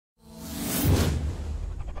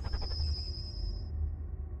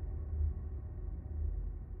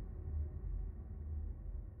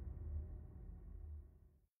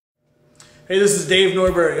Hey, this is Dave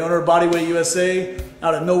Norberry, owner of Bodyweight USA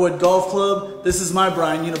out at Millwood Golf Club. This is my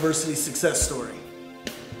Bryan University success story.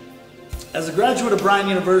 As a graduate of Bryan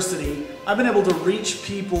University, I've been able to reach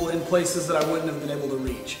people in places that I wouldn't have been able to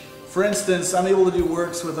reach. For instance, I'm able to do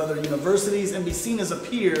works with other universities and be seen as a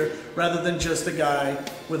peer rather than just a guy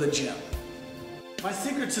with a gym. My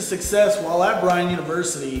secret to success while at Bryan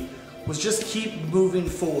University was just keep moving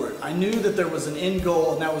forward. I knew that there was an end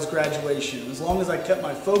goal, and that was graduation. As long as I kept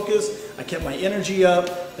my focus, I kept my energy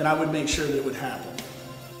up, then I would make sure that it would happen.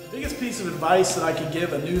 The biggest piece of advice that I could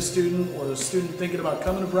give a new student or a student thinking about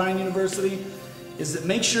coming to Bryan University is that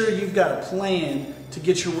make sure you've got a plan to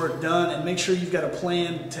get your work done, and make sure you've got a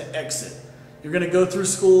plan to exit. You're going to go through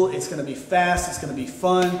school, it's going to be fast, it's going to be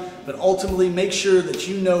fun, but ultimately make sure that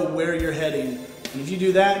you know where you're heading. And if you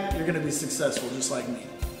do that, you're going to be successful just like me.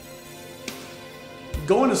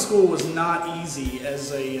 Going to school was not easy.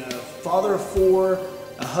 As a father of four,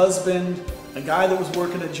 a husband, a guy that was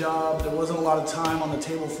working a job, there wasn't a lot of time on the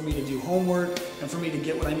table for me to do homework and for me to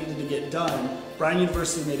get what I needed to get done. Bryan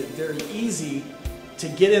University made it very easy to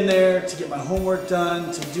get in there, to get my homework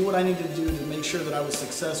done, to do what I needed to do to make sure that I was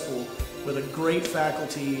successful with a great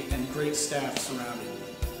faculty and great staff surrounding me.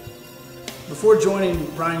 Before joining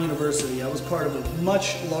Bryan University, I was part of a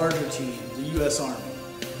much larger team, the U.S. Army.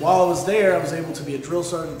 While I was there, I was able to be a drill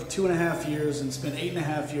sergeant for 2.5 years and spent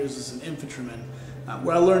 8.5 years as an infantryman,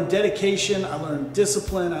 where I learned dedication, I learned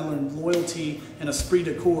discipline, I learned loyalty, and esprit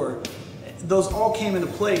de corps. Those all came into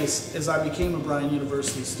place as I became a Bryan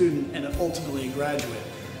University student and ultimately a graduate.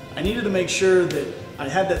 I needed to make sure that I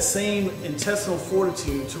had that same intestinal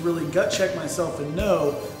fortitude to really gut check myself and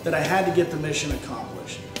know that I had to get the mission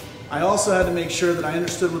accomplished. I also had to make sure that I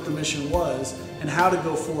understood what the mission was and how to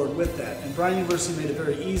go forward with that. And Bryan University made it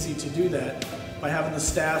very easy to do that by having the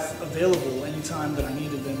staff available anytime that I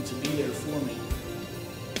needed them to be there for me.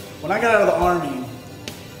 When I got out of the Army,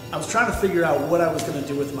 I was trying to figure out what I was going to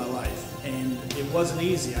do with my life. And it wasn't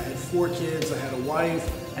easy. I had 4 kids, I had a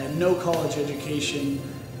wife, I had no college education.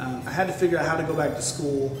 I had to figure out how to go back to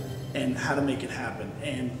school and how to make it happen.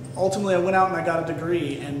 And ultimately I went out and I got a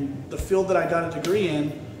degree, and the field that I got a degree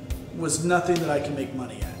in was nothing that I could make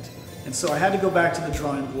money at. And so I had to go back to the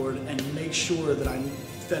drawing board and make sure that I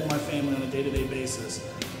fed my family on a day-to-day basis.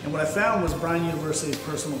 And what I found was Bryan University's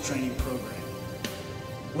personal training program.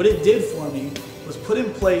 What it did for me was put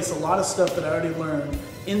in place a lot of stuff that I already learned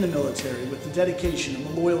in the military with the dedication and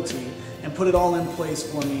the loyalty, and put it all in place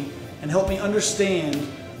for me and helped me understand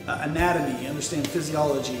anatomy, understand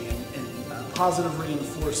physiology, and positive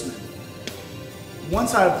reinforcement.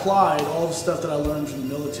 Once I applied all the stuff that I learned from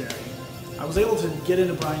the military, I was able to get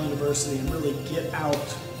into Bryan University and really get out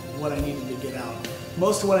what I needed to get out.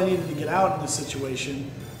 Most of what I needed to get out in this situation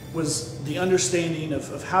was the understanding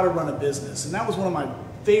of how to run a business. And that was one of my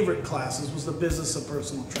favorite classes, was the business of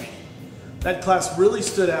personal training. That class really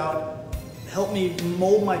stood out, helped me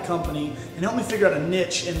mold my company, and helped me figure out a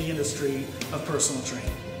niche in the industry of personal training.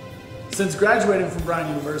 Since graduating from Bryan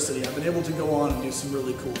University, I've been able to go on and do some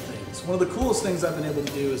really cool things. One of the coolest things I've been able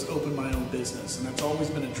to do is open my own business, and that's always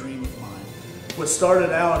been a dream of mine. What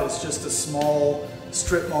started out as just a small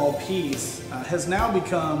strip mall piece has now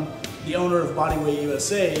become the owner of Bodyweight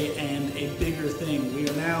USA and a bigger thing. We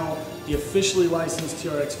are now the officially licensed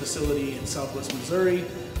TRX facility in Southwest Missouri.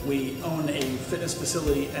 We own a fitness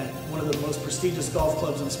facility at one of the most prestigious golf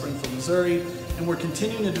clubs in Springfield, Missouri, and we're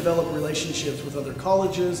continuing to develop relationships with other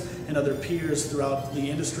colleges and other peers throughout the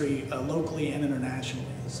industry, locally and internationally.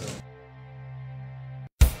 So.